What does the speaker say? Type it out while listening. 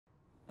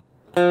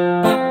大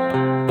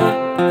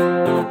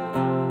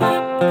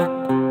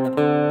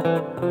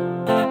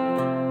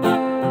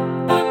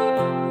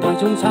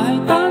眾踩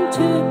單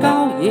車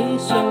郊野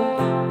上，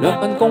兩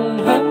鬢共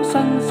享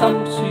身心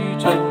舒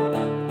暢。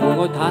門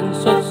外坦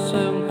率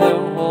雙向，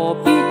何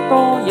必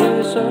多野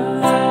想？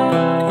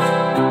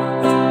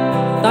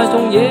大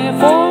眾野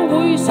火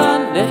會山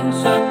嶺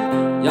上，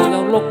悠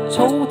悠綠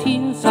草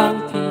天生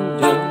天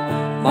養。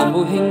晚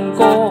會慶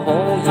歌可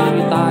以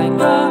大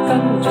家跟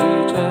住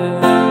唱，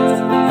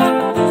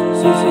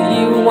時時要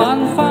玩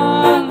返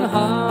下，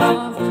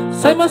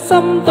使乜心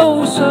都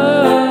想。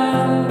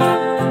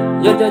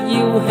日日要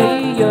喜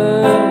洋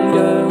洋，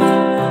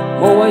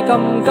無謂咁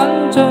緊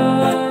張，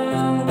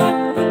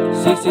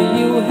時時要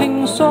輕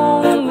鬆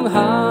下，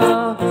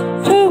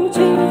將清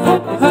福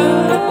享。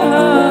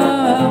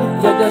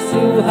日日笑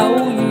口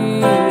如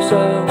常，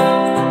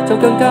就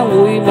更加會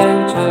命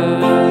長。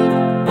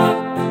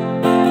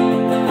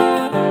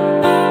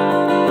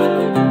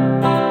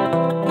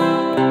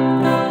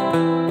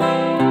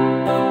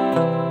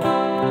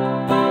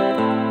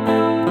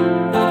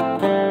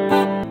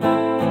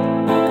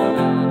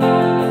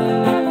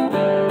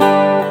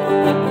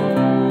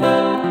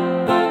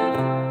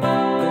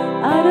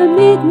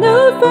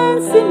No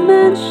fancy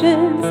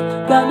mansions,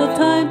 got no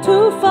time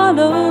to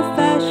follow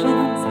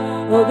fashions.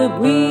 All the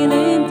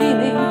wheeling,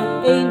 dealing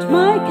ain't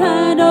my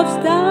kind of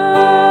style.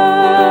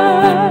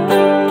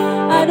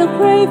 I don't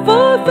crave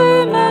for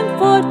fame and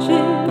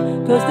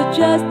fortune, cause that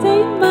just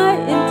ain't my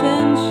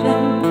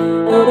intention.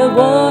 All I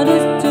want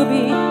is to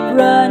be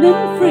running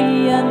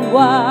free and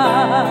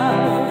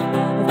wild.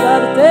 I've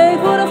got a day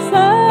full of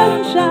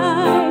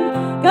sunshine,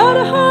 got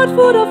a heart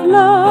full of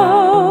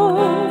love,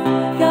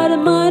 got a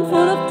mind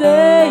full of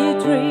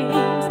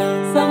daydreams,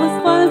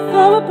 someone's falling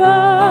from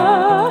above.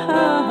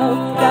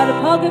 Got a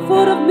pocket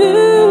full of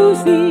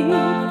music,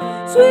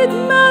 sweet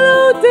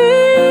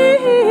melodies.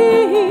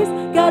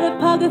 Got a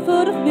pocket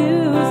full of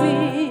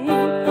music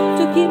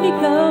to keep me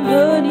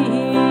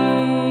company.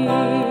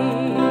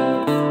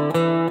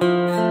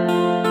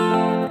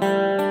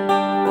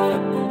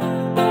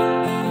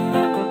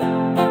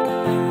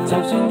 就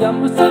算有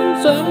心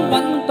想揾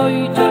對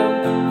象，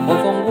何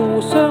妨互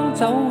相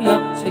走入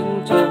情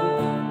場，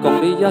共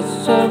你一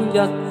雙一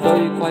對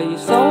攜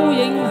手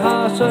影下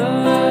相。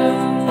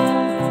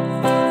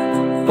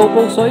瀑布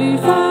水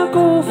花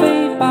高飛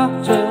百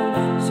丈，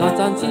潺潺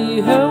自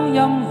響音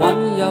韻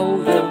悠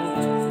揚。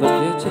綠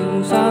野青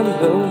山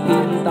響遍，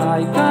大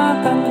家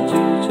跟住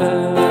唱。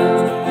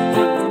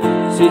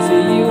時時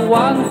要玩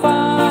返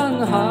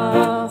下，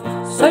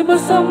使乜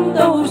心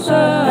都傷。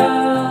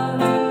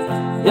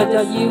日日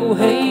要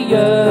喜洋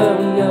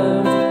洋，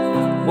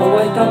無謂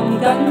咁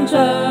緊張，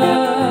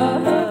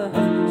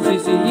時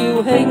時要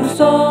輕鬆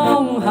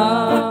下，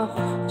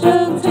將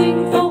清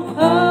福享。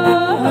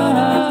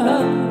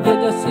日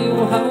日笑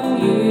口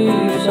如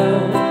常，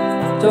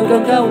就更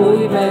加會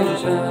命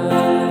長。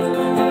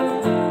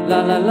啦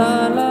啦啦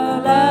啦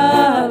啦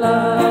啦，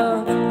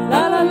啦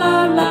啦啦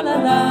啦啦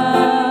啦，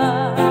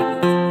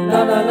啦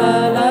啦啦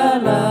啦啦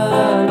啦，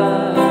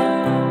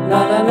啦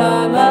啦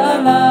啦啦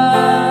啦。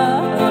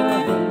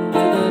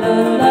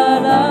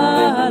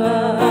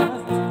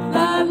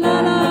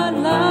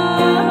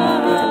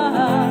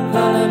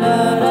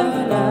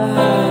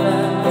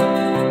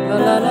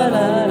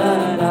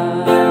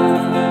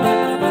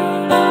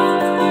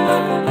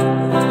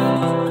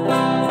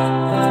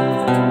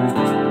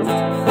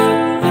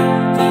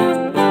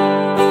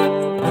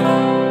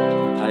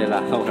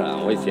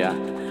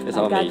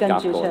大家跟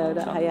住唱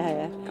得，係啊係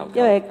啊，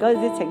因為嗰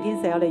陣時晴天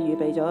社我哋預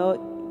備咗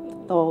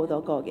多好多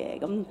歌嘅，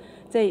咁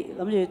即係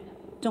諗住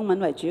中文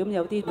為主，咁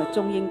有啲咪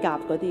中英夾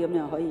嗰啲咁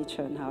又可以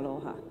唱下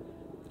咯嚇。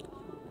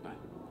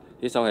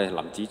呢首係林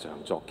子祥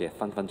作嘅《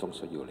分分鐘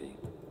需要你》，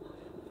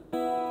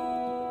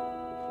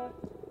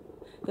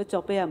佢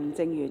作俾阿吳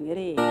正元嗰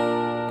啲。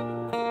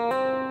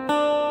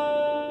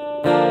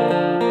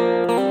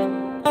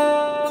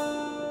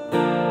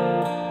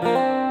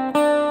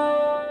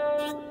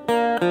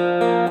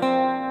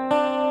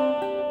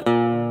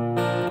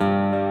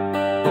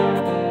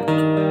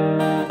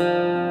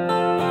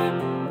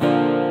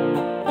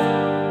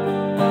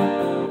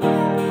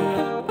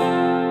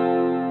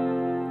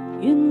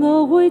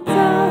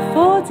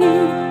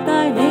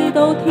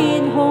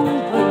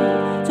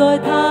在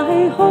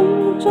太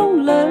空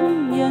中兩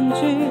人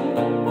住，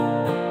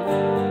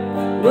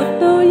活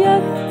到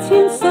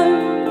1000歲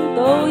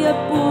都一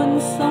般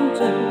心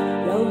醉，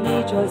有你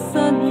在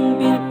身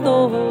邊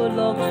多樂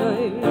趣。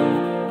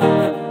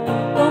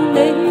共你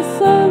相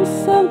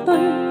對，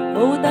好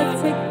得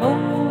戚好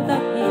得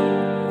意，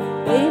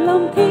地冧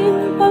天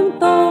崩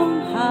當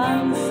閒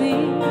事。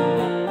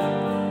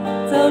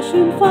就算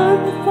翻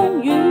風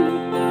雨，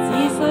只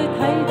需睇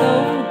到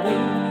你，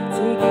只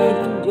見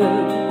陽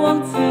光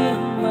千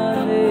萬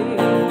里。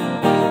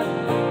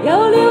有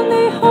了你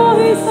開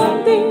心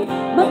啲，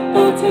乜都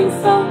稱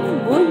心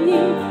滿意，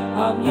鹹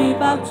魚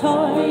白菜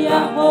也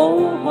好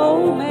好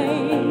味。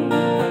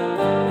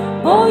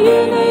我與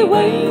你永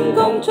共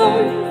聚，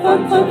分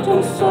分鐘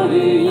需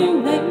要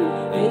你，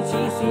彼此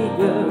是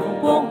陽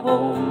光空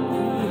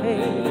氣。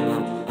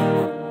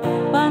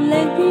扮靚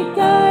啲皆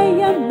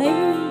因你，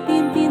癲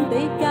癲地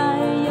皆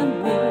因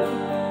你，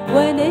為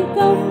你甘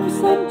心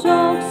作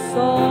傻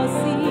事。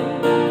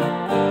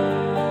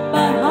扮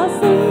下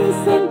星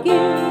星叫，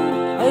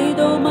睇到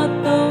乜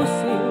都笑，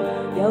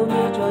有你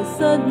在身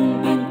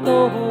邊多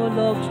樂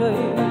趣。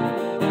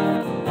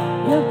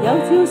若有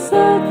朝失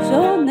咗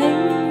你，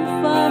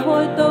花開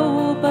都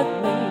不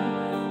美，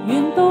願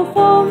到荒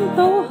島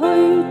去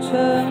長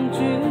住。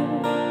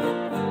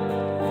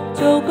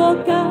做個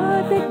假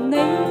的你，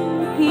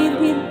偏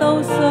偏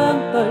都相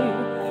對，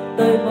對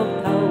木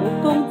頭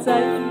公仔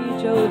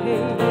做戲。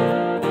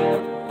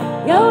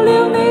有了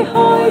你開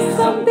心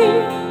啲，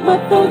乜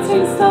都稱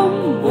心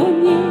滿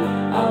意，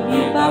鹹魚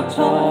白菜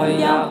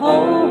也好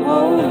好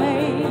味。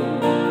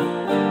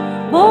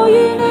我與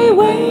你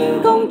永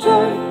共聚，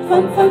分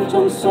分鐘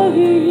需要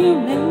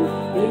你，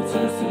你似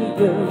是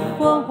陽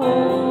光空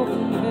氣。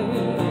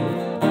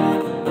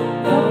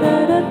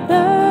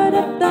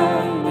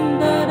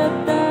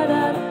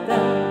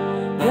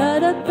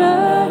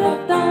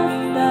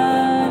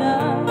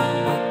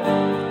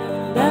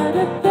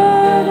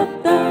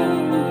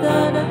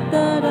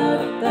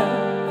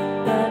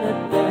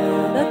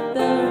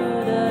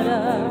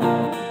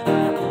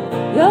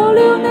有了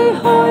你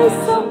開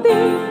心啲，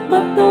乜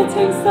都稱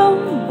心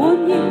滿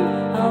意，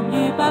鹹魚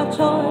白菜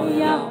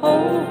也好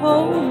好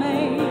味。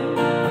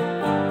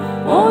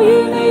我與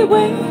你永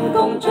共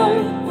聚，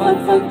分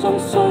分鐘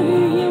需要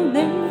你，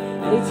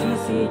你似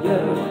是陽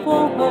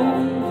光空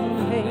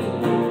氣。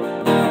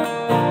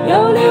有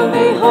了你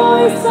開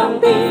心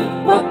啲，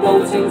乜都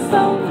稱心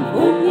滿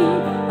意，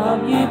鹹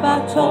魚白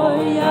菜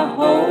也好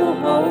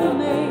好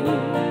味。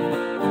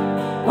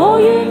我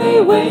與你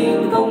永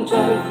共聚，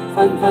分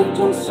分鐘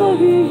需要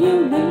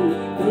你，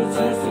你似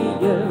是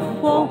陽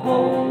光空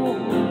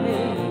氣，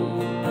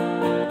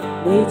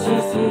你似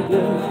是陽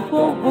光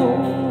空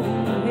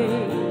氣，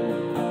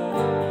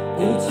你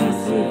似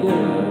是陽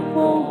光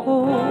空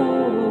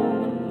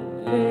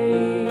氣。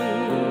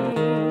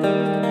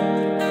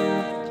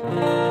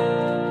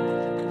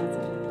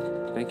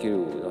Thank you，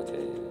多謝。